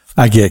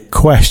I get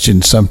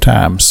questioned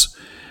sometimes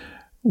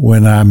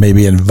when I may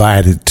be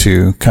invited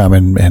to come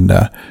and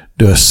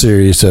do a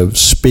series of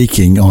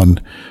speaking on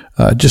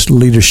just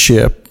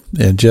leadership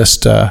and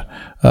just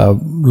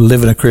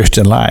living a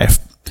Christian life.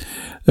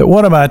 That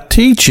one of my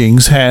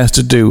teachings has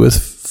to do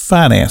with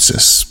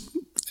finances.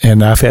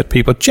 And I've had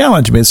people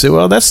challenge me and say,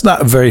 well, that's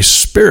not very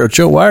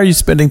spiritual. Why are you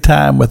spending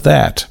time with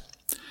that?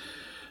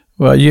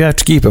 Well, you have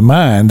to keep in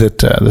mind that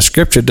the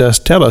scripture does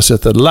tell us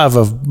that the love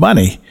of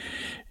money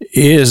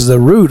is the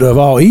root of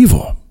all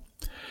evil.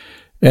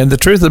 And the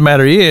truth of the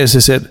matter is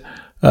that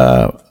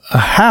a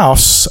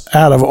house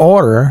out of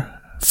order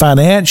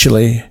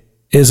financially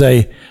is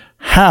a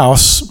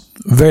house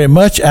very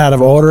much out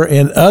of order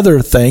in other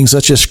things,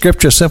 such as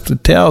scripture simply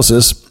tells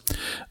us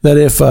that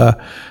if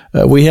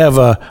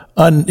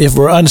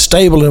we're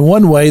unstable in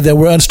one way, then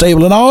we're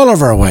unstable in all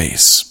of our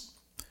ways.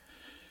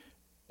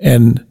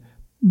 And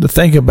to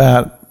think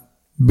about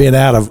being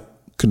out of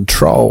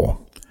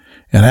control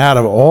and out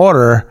of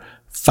order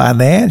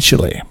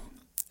financially,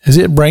 as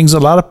it brings a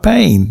lot of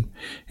pain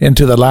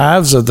into the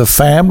lives of the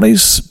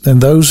families and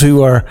those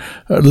who are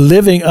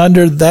living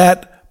under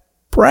that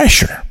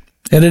pressure.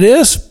 And it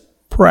is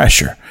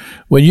pressure.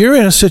 When you're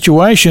in a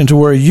situation to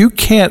where you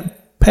can't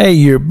pay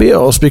your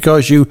bills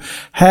because you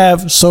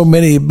have so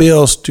many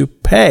bills to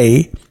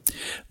pay,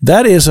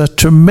 that is a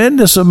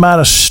tremendous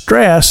amount of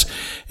stress,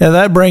 and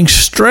that brings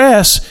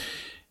stress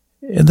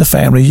in the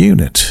family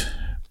unit.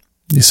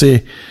 You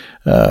see,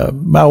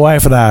 my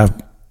wife and I,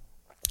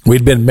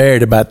 we'd been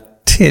married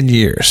about 10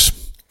 years.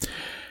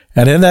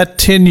 And in that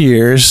 10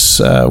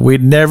 years,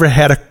 we'd never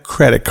had a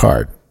credit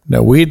card.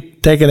 Now,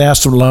 we'd taken out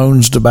some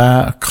loans to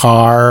buy a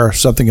car or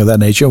something of that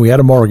nature. We had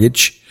a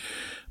mortgage,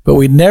 but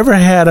we never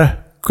had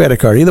a credit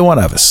card, either one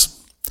of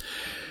us.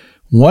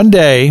 One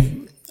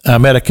day,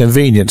 I'm at a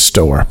convenience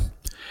store,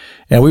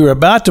 and we were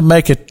about to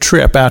make a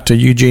trip out to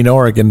Eugene,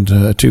 Oregon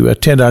to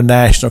attend our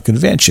national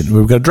convention. We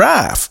were going to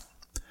drive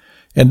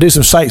and do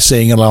some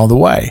sightseeing along the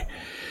way.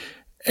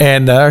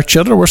 And our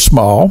children were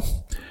small,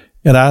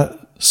 and I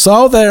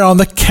saw there on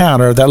the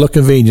counter of that little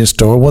convenience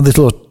store one of these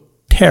little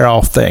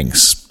tear-off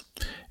things.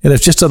 And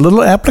it's just a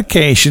little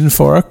application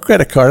for a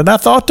credit card. And I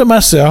thought to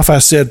myself, I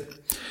said,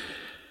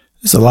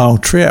 this is a long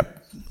trip,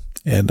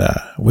 and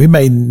we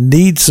may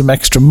need some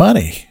extra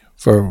money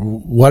for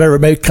whatever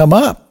may come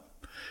up.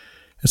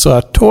 And so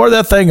I tore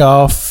that thing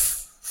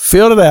off,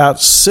 filled it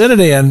out, sent it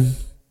in,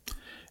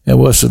 and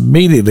was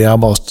immediately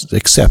almost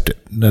accepted.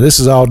 Now, this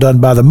is all done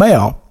by the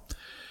mail.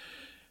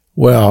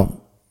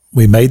 Well,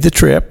 we made the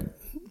trip.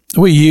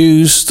 We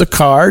used the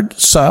card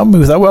some.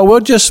 We thought, well, we'll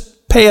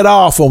just pay it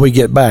off when we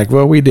get back.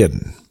 Well, we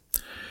didn't.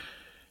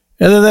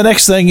 And then the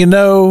next thing you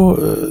know,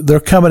 they're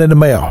coming in the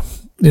mail.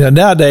 You know,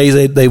 nowadays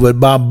they would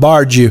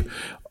bombard you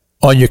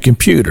on your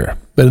computer.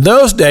 But in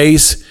those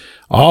days,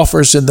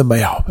 offers in the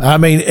mail. I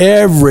mean,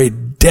 every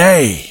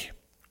day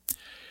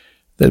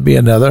there'd be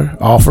another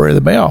offer in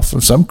the mail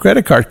from some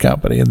credit card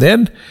company. And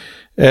then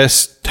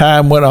as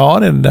time went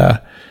on and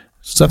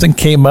something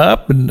came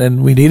up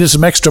and we needed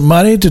some extra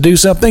money to do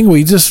something,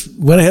 we just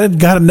went ahead and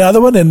got another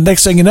one. And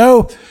next thing you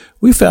know,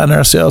 we found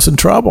ourselves in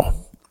trouble.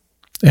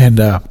 And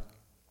I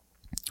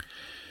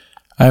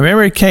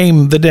remember it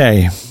came the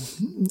day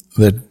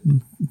that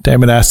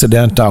Tammy and I sat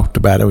down and talked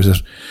about it. It was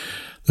just,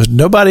 there's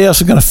nobody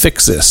else going to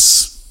fix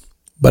this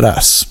but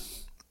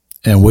us.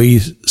 And we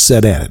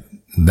sat at it.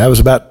 And that was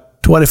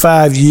about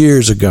 25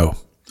 years ago.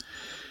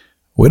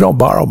 We don't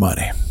borrow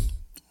money.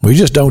 We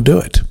just don't do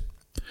it.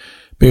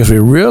 Because we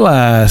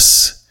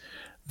realize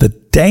the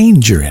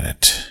danger in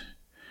it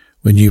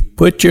when you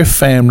put your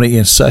family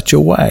in such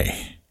a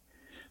way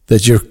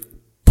that you're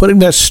putting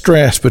that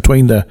stress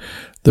between the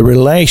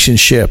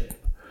relationship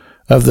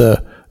of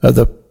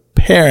the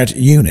parent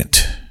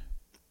unit.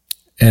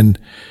 And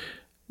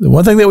the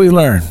one thing that we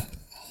learn,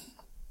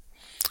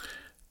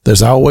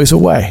 there's always a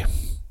way.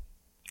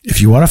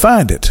 If you want to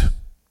find it,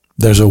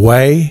 there's a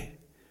way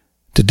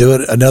to do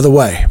it another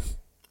way.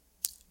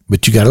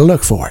 But you got to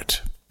look for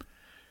it.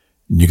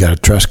 And you got to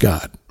trust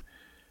God.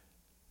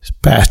 It's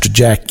Pastor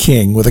Jack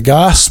King with the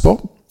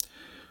gospel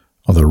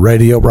on the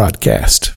radio broadcast.